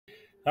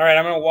All right,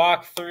 I'm going to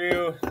walk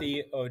through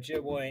the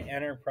Ojibwe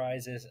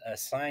Enterprises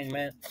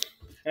assignment.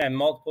 I have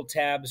multiple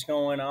tabs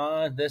going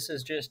on. This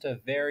is just a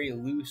very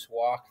loose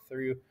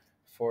walkthrough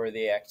for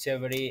the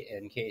activity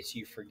in case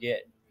you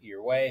forget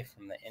your way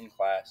from the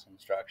in-class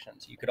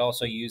instructions. You could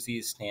also use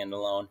these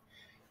standalone.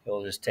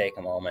 It'll just take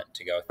a moment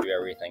to go through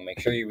everything. Make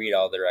sure you read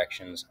all the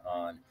directions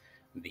on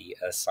the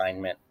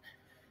assignment.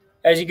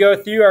 As you go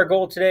through, our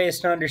goal today is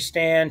to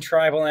understand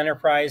tribal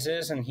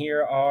enterprises, and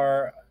here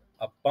are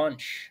a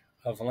bunch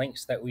of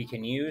links that we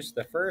can use.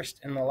 The first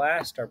and the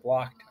last are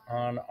blocked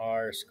on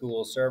our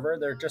school server.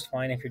 They're just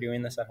fine if you're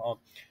doing this at home,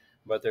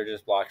 but they're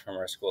just blocked from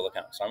our school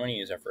account. So I'm going to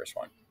use our first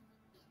one.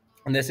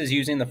 And this is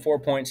using the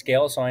 4-point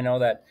scale, so I know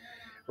that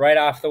right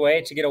off the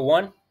way, to get a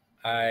 1,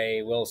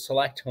 I will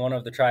select one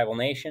of the tribal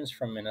nations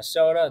from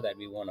Minnesota. That'd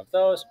be one of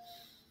those.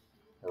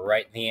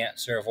 Write the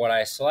answer of what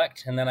I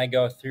select, and then I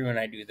go through and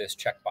I do this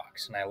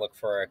checkbox, and I look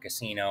for a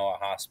casino, a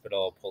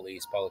hospital,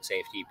 police, public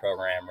safety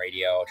program,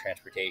 radio,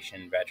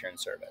 transportation, veteran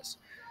service.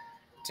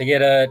 To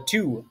get a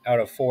 2 out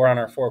of 4 on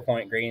our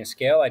 4-point grading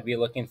scale, I'd be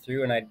looking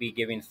through and I'd be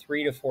giving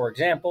 3 to 4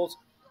 examples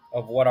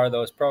of what are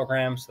those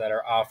programs that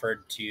are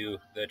offered to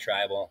the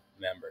tribal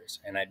members,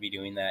 and I'd be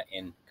doing that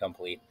in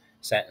complete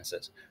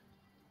sentences.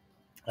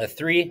 A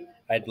 3,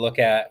 I'd look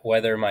at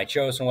whether my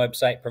chosen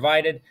website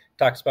provided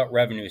talks about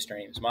revenue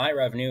streams. My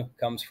revenue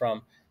comes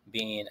from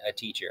being a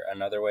teacher.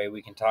 Another way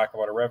we can talk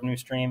about a revenue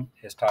stream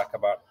is talk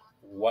about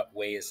what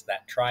ways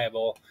that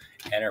tribal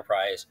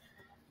enterprise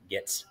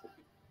gets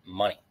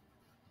money.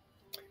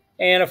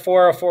 And a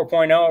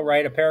 4.0,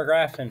 write a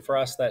paragraph, and for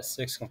us that's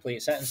 6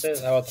 complete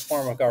sentences about the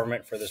form of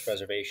government for this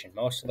reservation.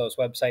 Most of those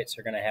websites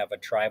are going to have a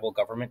tribal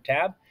government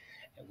tab,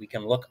 and we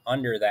can look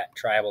under that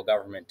tribal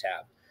government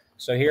tab.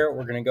 So here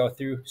we're going to go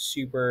through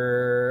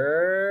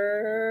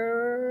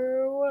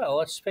well,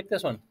 let's pick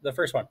this one, the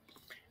first one.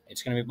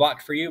 It's going to be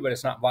blocked for you, but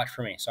it's not blocked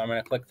for me. So I'm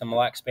going to click the Mille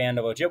Lacs Band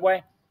of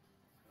Ojibwe,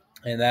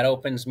 and that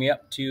opens me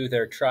up to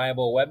their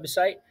tribal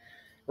website.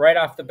 Right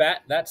off the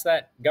bat, that's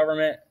that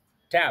government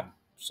tab.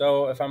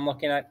 So if I'm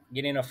looking at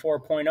getting a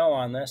 4.0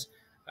 on this,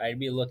 I'd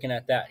be looking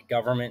at that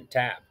government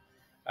tab.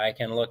 I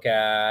can look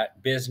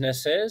at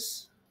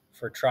businesses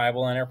for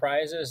tribal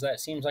enterprises. That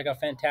seems like a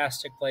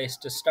fantastic place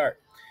to start.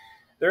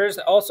 There's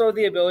also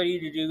the ability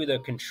to do the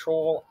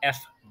Control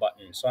F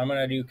button. So I'm going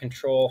to do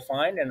Control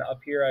Find, and up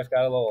here I've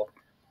got a little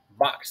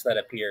box that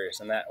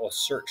appears, and that will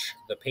search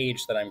the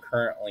page that I'm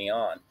currently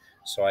on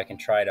so I can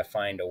try to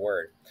find a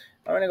word.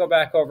 I'm going to go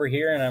back over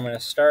here, and I'm going to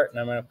start, and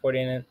I'm going to put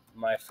in it.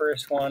 My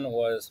first one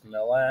was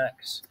Mille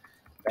Lacs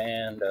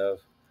Band of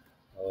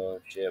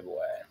Ojibwe.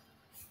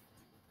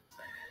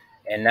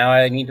 And now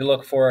I need to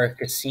look for a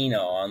casino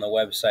on the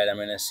website. I'm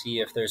going to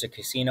see if there's a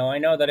casino. I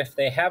know that if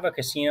they have a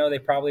casino, they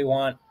probably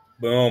want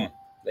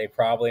they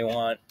probably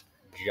want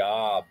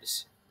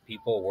jobs,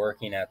 people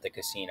working at the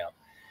casino.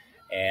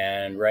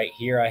 And right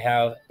here I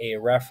have a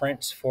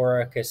reference for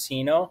a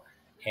casino,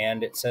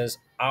 and it says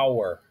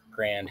Our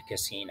Grand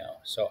Casino.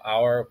 So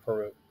our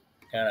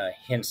kind of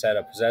hints at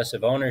a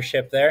possessive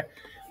ownership there.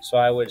 So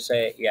I would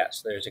say,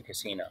 yes, there's a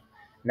casino.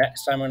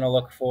 Next, I'm going to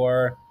look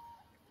for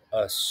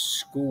a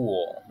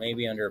school.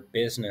 Maybe under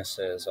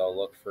businesses, I'll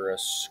look for a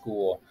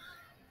school.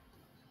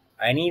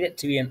 I need it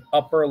to be an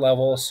upper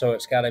level, so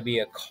it's got to be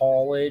a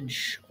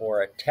college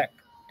or a tech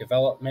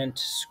development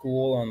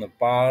school on the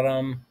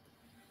bottom.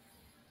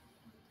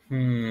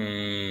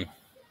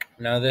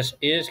 Now this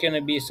is going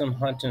to be some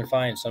hunt and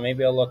find, so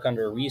maybe I'll look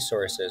under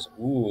resources.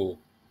 Ooh,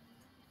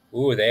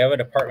 they have a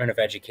Department of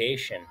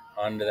Education.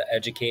 Under the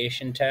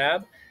Education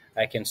tab,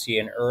 I can see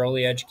an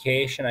early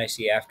education. I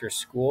see after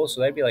school,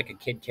 so that'd be like a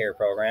kid care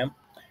program.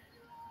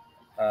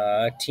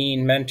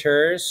 Teen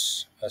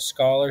mentors, a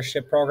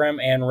scholarship program,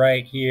 and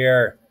right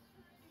here,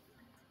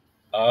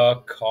 a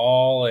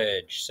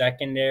college,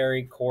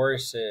 secondary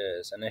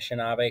courses,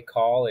 Anishinaabe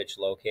College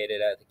located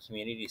at the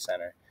community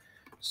center.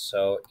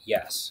 So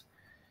yes,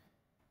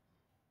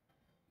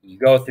 you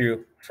go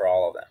through for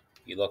all of them.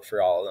 You look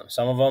for all of them.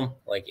 Some of them,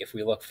 like if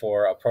we look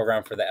for a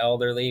program for the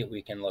elderly,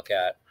 we can look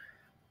at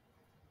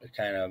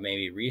kind of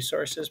maybe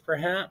resources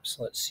perhaps.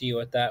 Let's see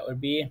what that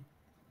would be.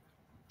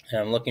 And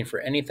I'm looking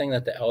for anything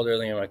that the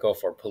elderly might go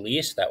for.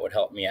 Police, that would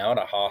help me out.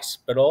 A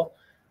hospital,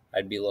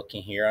 I'd be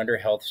looking here under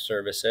health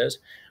services.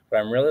 But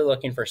I'm really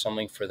looking for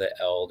something for the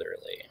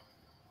elderly.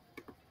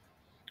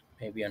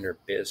 Maybe under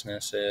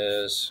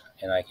businesses,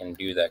 and I can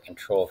do that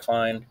Control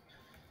Find.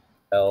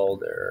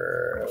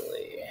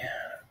 Elderly.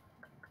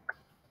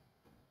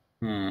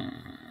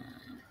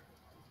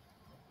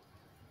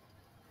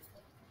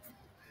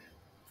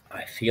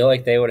 I feel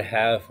like they would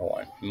have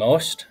one.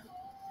 Most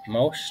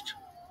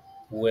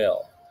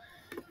will.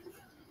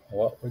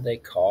 What would they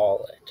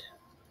call it?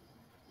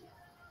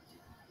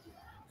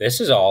 This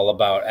is all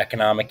about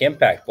economic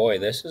impact. Boy,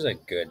 this is a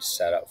good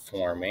setup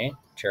for me.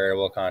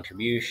 Charitable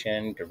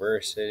contribution,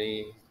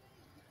 diversity.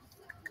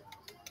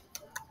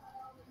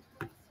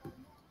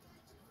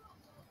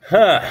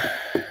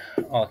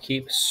 I'll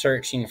keep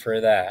searching for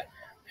that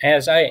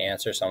as I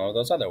answer some of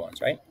those other ones,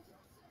 right?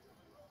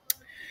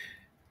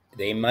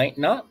 They might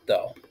not,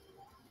 though.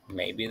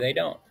 Maybe they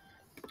don't.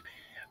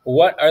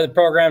 What are the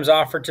programs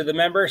offered to the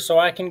members? So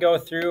I can go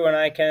through and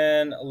I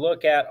can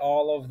look at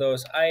all of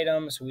those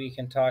items. We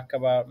can talk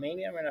about,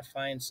 maybe I'm going to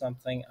find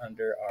something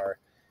under our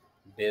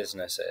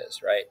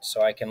businesses, right?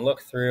 So I can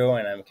look through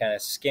and I'm kind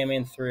of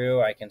skimming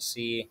through. I can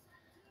see,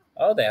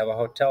 oh, they have a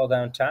hotel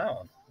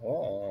downtown.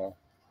 Oh,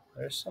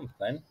 there's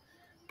something.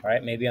 All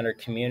right, maybe under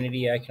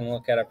community, I can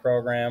look at a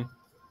program.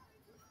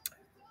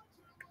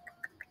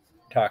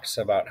 Talks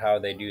about how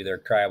they do their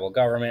tribal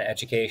government,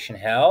 education,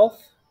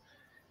 health.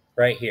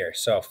 Right here.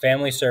 So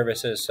family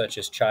services such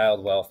as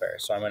child welfare.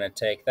 So I'm going to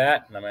take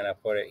that and I'm going to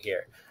put it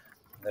here.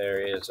 There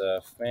is a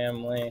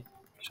family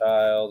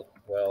child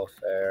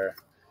welfare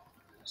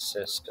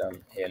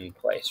system in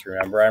place.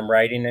 Remember, I'm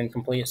writing in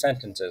complete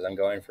sentences. I'm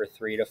going for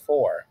 3 to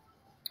 4.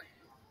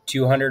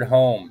 200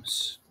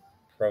 homes,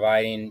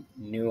 providing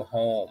new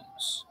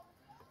homes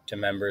to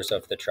members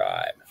of the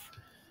tribe.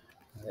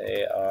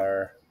 They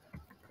are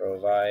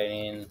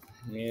providing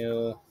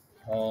new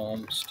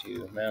homes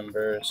to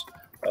members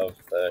of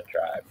the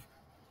tribe.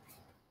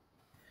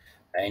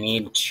 I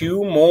need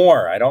 2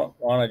 more. I don't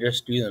want to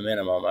just do the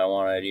minimum. I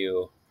want to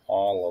do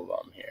all of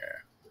them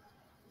here.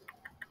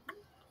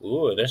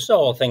 Ooh, this is the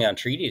whole thing on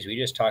treaties. We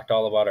just talked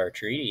all about our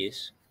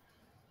treaties.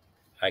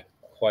 I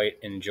quite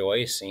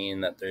enjoy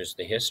seeing that there's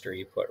the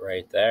history put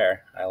right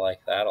there. I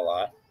like that a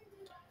lot.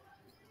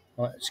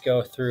 Let's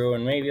go through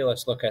and maybe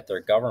let's look at their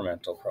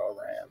governmental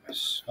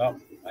programs. Oh,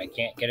 I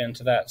can't get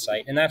into that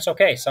site. And that's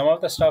okay. Some of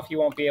the stuff you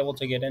won't be able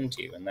to get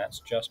into, and that's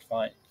just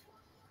fine.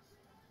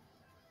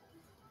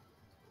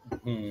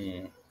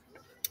 I'll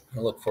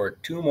look for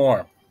 2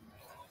 more.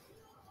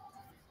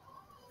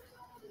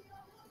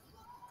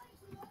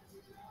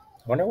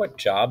 I wonder what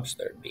jobs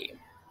there'd be.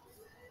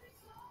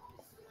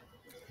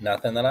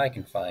 Nothing that I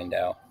can find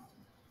out.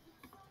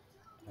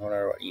 I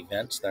wonder what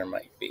events there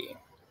might be.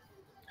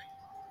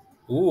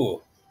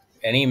 Ooh,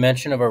 any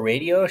mention of a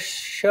radio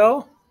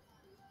show?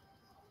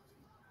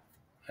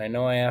 I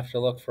know I have to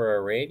look for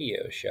a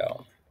radio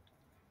show.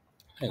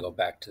 I'm going to go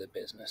back to the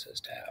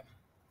businesses tab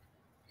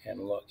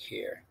and look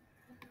here.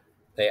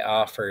 They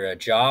offer a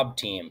job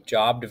team,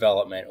 job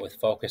development with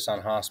focus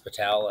on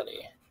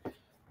hospitality.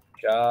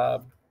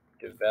 Job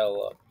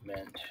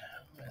development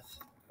with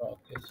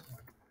focus.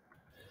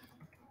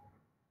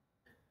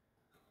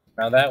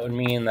 Now that would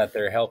mean that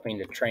they're helping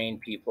to train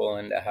people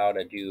into how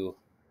to do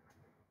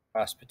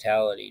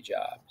hospitality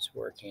jobs,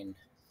 working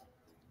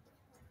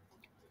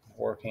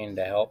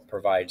to help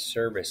provide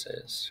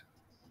services.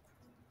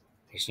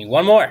 I just need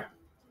 1 more.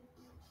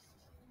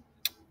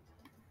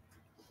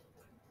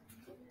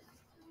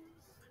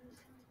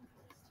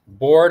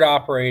 Board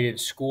operated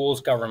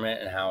schools,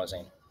 government, and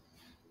housing.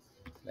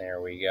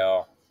 There we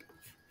go.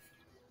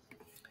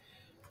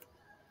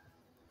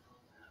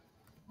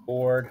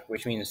 Board,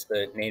 which means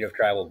the Native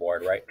Tribal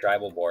Board, right?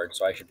 Tribal Board,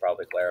 so I should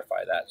probably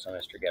clarify that so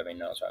Mr. Geving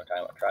knows what I'm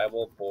talking about.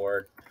 Tribal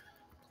Board,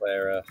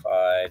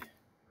 clarified.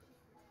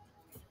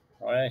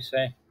 What did I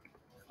say?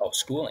 Oh,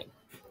 schooling.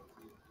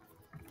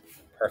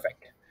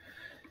 Perfect.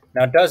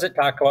 Now, does it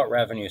talk about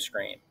revenue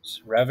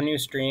streams? Revenue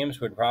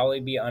streams would probably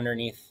be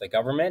underneath the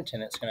government,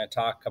 and it's going to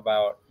talk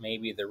about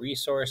maybe the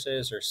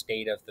resources or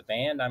state of the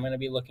band. I'm going to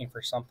be looking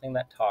for something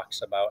that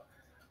talks about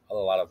a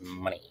lot of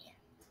money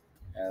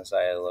as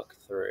I look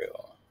through.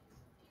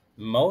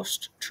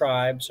 Most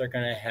tribes are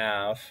going to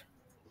have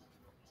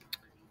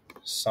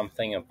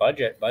something, a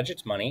budget.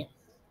 Budget's money.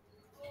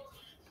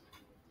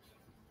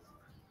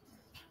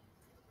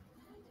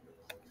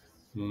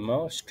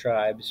 Most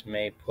tribes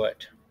may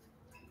put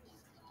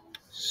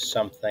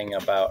something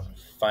about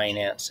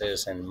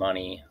finances and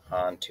money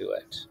onto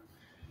it.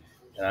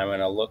 And I'm going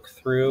to look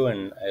through,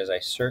 and as I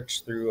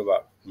search through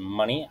about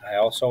money, I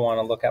also want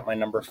to look at my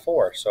number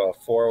 4. So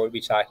 4 would be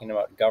talking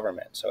about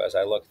government. So as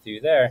I look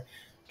through there,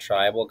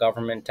 tribal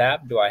government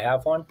tab, do I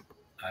have one?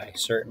 I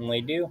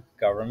certainly do.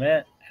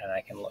 Government, and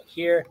I can look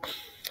here.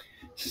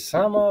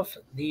 Some of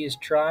these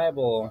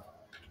tribal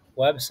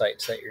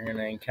websites that you're going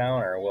to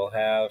encounter will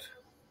have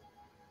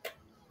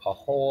a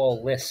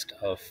whole list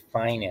of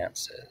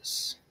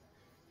finances,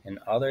 and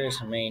others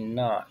may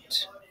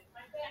not.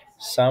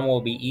 Some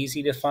will be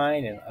easy to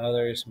find and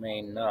others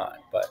may not,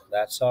 but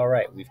that's all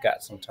right. We've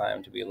got some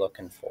time to be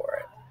looking for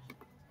it.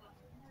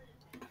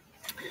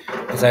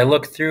 As I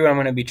look through, I'm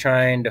going to be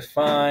trying to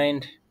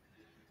find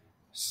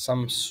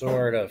some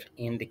sort of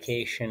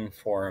indication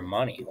for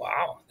money.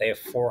 Wow, they have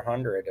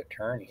 400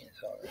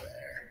 attorneys over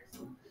there.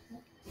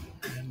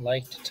 I'd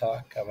like to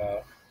talk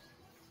about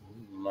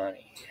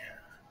money.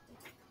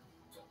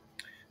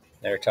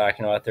 They're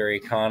talking about their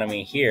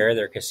economy here.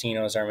 Their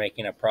casinos are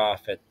making a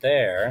profit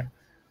there.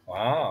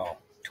 Wow,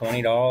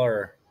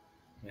 $20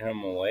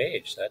 minimum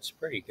wage. That's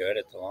pretty good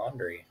at the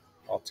laundry.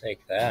 I'll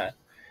take that.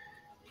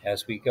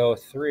 As we go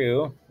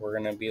through, we're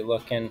going to be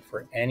looking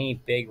for any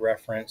big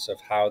reference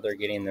of how they're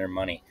getting their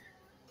money.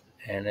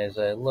 And as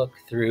I look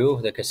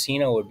through, the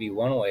casino would be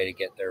one way to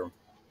get their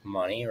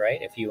money,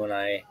 right? If you and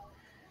I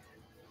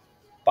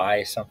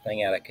buy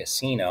something at a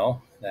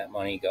casino, that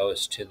money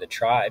goes to the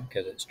tribe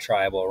because it's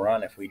tribal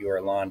run. If we do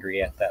our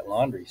laundry at that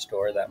laundry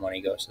store, that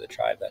money goes to the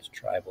tribe. That's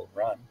tribal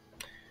run.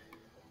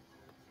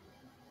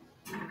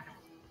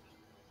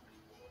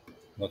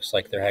 Looks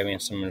like they're having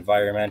some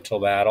environmental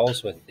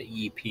battles with the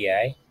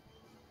EPA.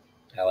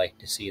 I like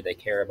to see they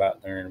care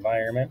about their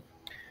environment.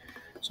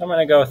 So I'm going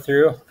to go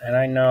through, and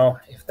I know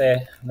if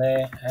they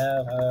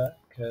have a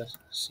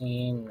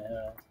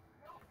casino,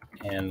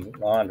 and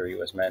laundry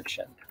was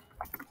mentioned.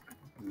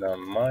 The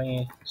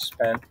money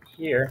spent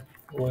here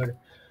would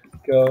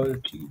go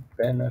to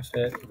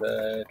benefit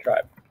the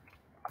tribe.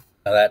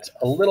 Now that's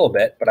a little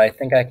bit, but I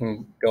think I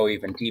can go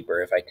even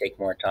deeper if I take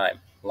more time,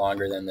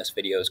 longer than this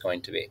video is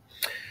going to be.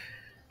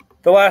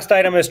 The last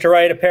item is to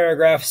write a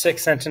paragraph,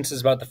 6 sentences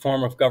about the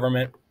form of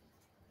government.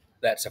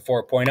 That's a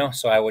 4.0,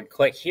 so I would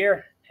click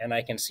here, and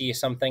I can see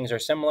some things are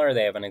similar.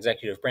 They have an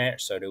executive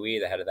branch, so do we.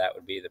 The head of that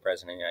would be the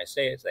President of the United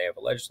States. They have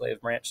a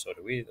legislative branch, so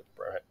do we. The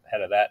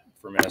head of that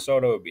for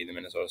Minnesota would be the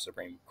Minnesota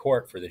Supreme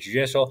Court for the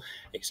judicial,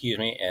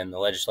 and the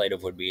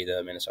legislative would be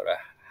the Minnesota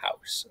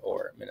House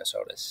or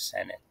Minnesota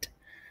Senate.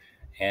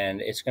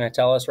 And it's going to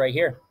tell us right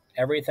here.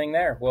 Everything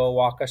there will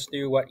walk us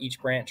through what each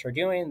branch are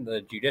doing.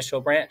 The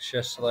judicial branch,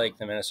 just like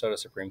the Minnesota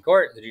Supreme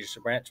Court, the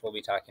judicial branch will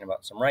be talking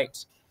about some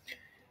rights.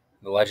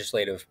 The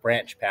legislative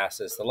branch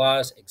passes the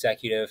laws.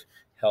 Executive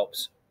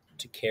helps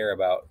to care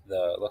about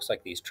looks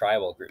like these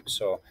tribal groups.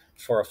 So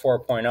for a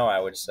 4.0, I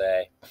would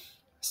say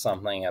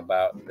something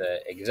about the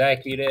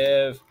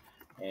executive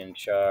in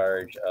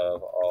charge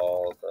of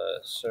all the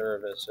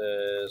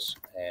services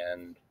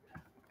and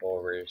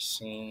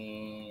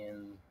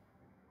overseeing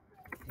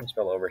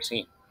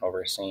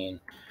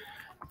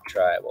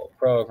tribal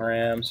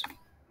programs.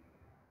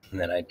 And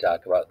then I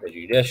talk about the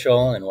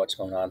judicial and what's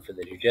going on for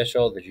the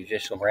judicial. The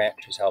judicial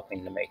branch is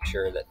helping to make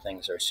sure that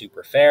things are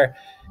super fair.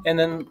 And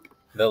then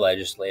the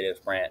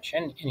legislative branch.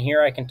 And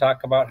here I can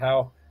talk about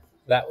how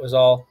that was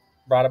all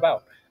brought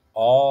about.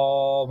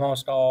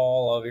 Almost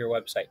all of your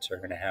websites are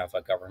going to have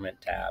a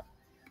government tab.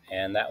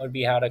 And that would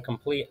be how to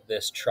complete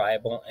this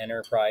tribal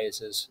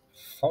enterprises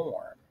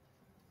form.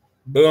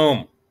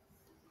 Boom.